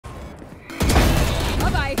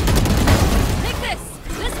Bye-bye. Take this.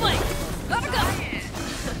 This way. Gotta go.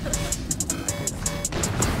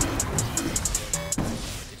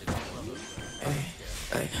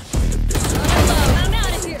 I'm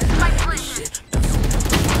out of here.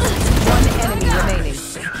 One enemy remaining.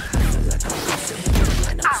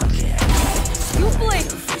 You blink.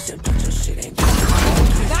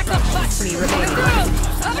 Back up, back. Me remaining.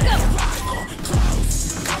 Gotta go.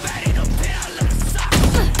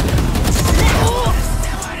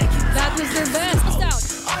 That was their best. Out. Now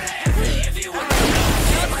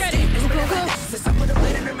it's ready. Go, go, go.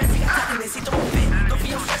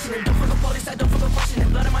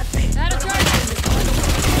 Out of charge. Gotta go.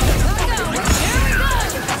 Here we go.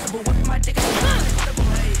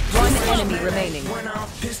 One enemy remaining.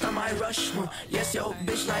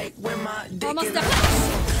 Almost done.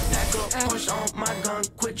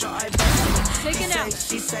 Taken out.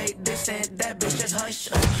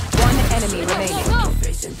 One enemy remaining. Go, go.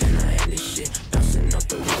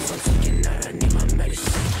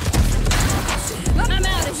 I'm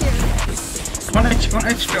out of here. One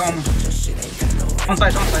HP on. On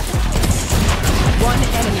side. One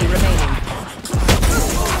enemy remaining.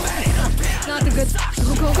 Not the good.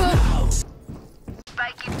 Go, go, go.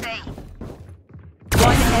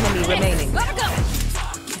 One enemy remaining. Gotta go.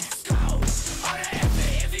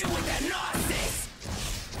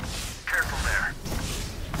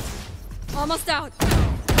 Almost out.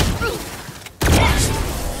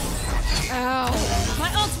 Ow. My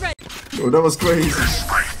ult's ready. Oh, that was crazy.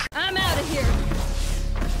 I'm out of here.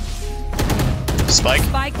 Spike.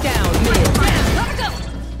 Spike down. Mid. Gotta go.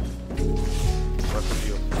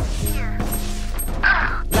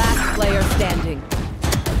 Last player standing.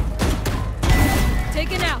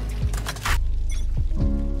 Taken out.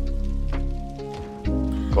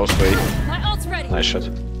 Close way. My ult's ready. Nice shot.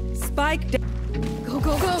 Spike down. Go,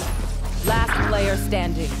 go, go. Last player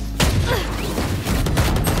standing.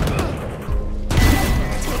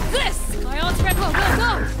 Take this. My ult's ready. Go, go,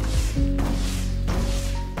 go.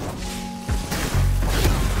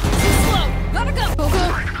 Too slow. Gotta go. Go, go.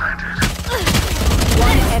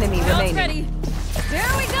 One enemy My ult's remaining. ready.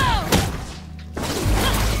 There we go.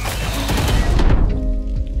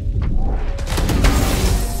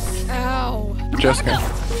 Ow. Jessica.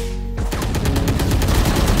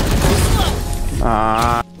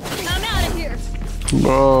 I'm out of here.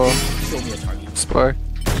 Bro. Spy.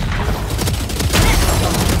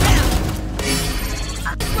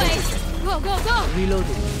 Place. Go, go, go.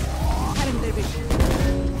 Reloading.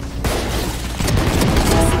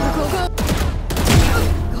 Go, go.